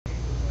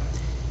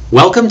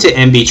Welcome to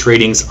MB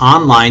Trading's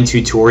online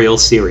tutorial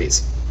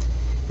series.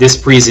 This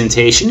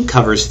presentation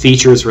covers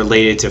features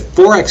related to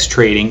Forex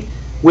trading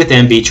with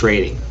MB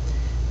Trading.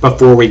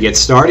 Before we get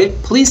started,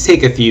 please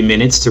take a few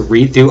minutes to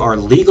read through our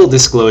legal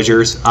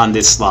disclosures on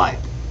this slide.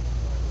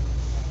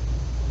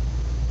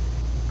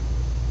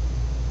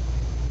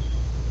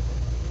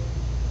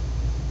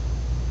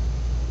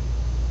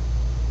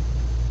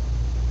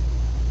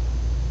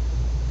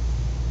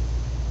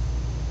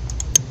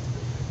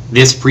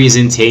 This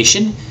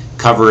presentation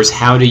covers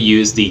how to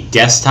use the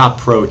Desktop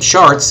Pro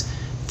charts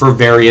for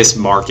various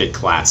market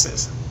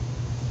classes.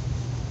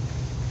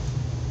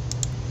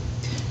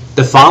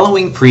 The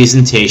following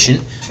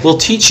presentation will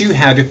teach you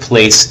how to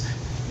place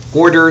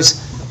orders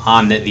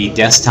on the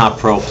Desktop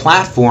Pro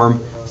platform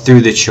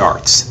through the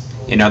charts.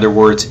 In other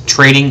words,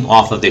 trading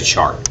off of the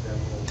chart.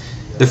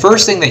 The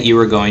first thing that you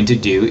are going to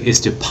do is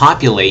to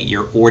populate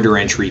your order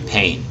entry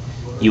pane.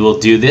 You will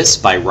do this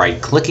by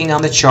right-clicking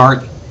on the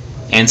chart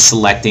and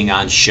selecting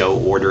on Show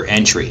Order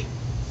Entry.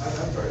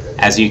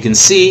 As you can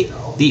see,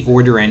 the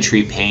order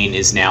entry pane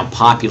is now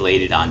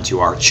populated onto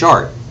our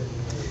chart.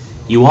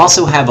 You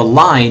also have a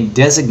line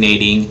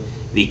designating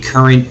the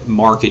current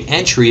market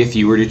entry if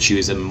you were to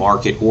choose a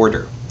market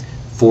order.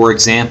 For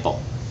example,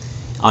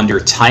 under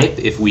Type,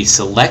 if we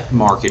select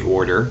Market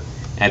Order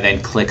and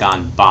then click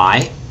on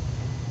Buy,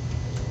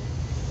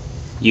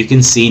 you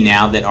can see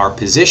now that our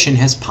position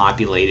has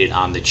populated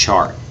on the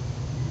chart.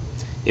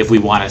 If we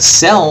want to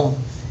sell,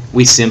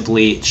 we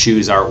simply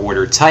choose our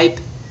order type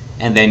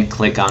and then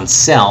click on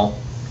Sell,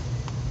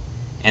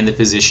 and the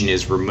position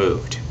is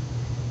removed.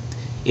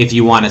 If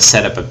you want to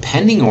set up a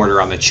pending order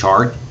on the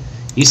chart,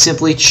 you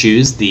simply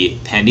choose the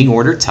pending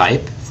order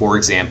type. For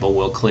example,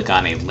 we'll click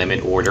on a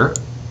limit order.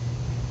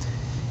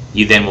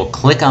 You then will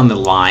click on the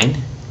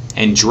line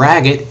and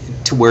drag it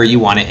to where you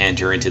want to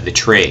enter into the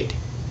trade.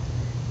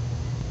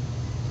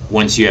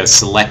 Once you have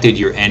selected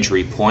your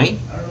entry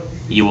point,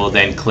 you will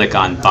then click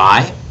on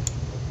Buy,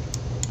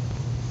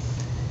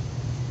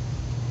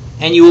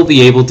 and you will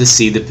be able to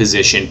see the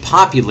position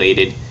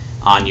populated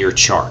on your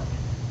chart.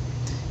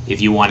 If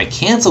you want to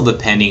cancel the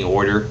pending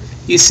order,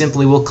 you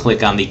simply will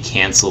click on the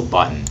Cancel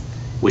button,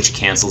 which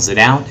cancels it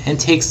out and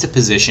takes the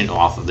position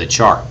off of the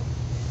chart.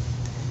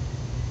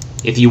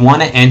 If you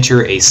want to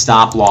enter a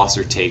stop loss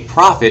or take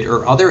profit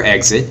or other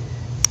exit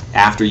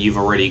after you've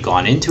already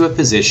gone into a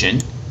position,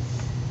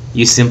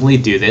 you simply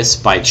do this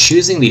by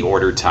choosing the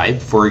order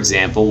type. For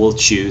example, we'll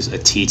choose a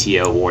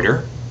TTO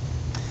order,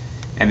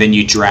 and then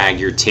you drag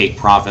your take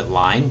profit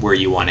line where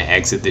you want to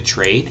exit the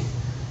trade,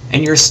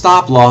 and your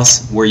stop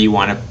loss where you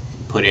want to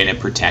put in a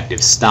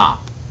protective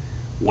stop.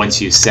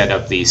 Once you've set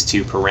up these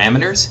two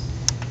parameters,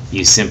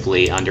 you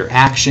simply under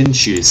Action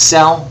choose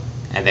Sell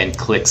and then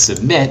click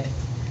Submit,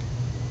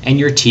 and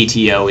your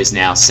TTO is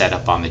now set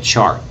up on the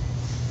chart.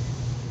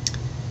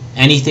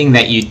 Anything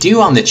that you do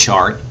on the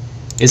chart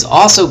is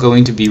also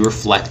going to be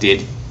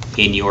reflected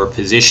in your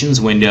positions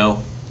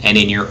window and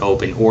in your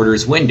open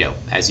orders window.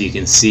 As you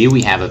can see,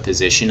 we have a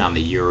position on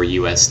the Euro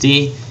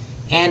USD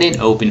and an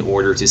open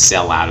order to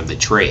sell out of the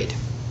trade.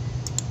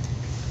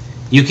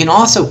 You can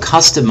also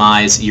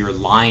customize your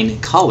line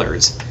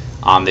colors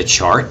on the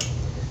chart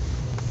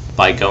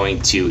by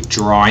going to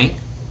Drawing,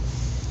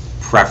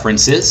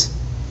 Preferences,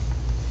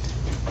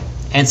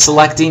 and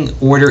selecting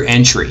Order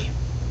Entry.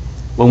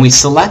 When we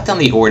select on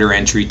the Order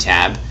Entry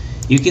tab,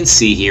 you can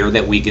see here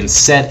that we can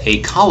set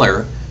a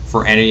color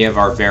for any of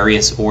our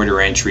various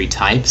order entry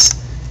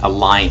types, a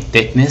line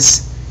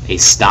thickness, a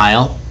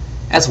style,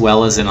 as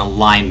well as an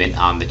alignment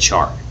on the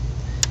chart.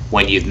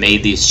 When you've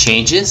made these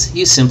changes,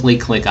 you simply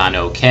click on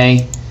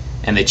OK,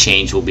 and the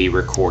change will be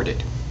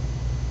recorded.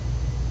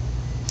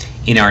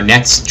 In our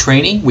next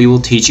training, we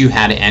will teach you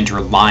how to enter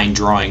line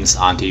drawings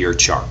onto your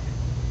chart.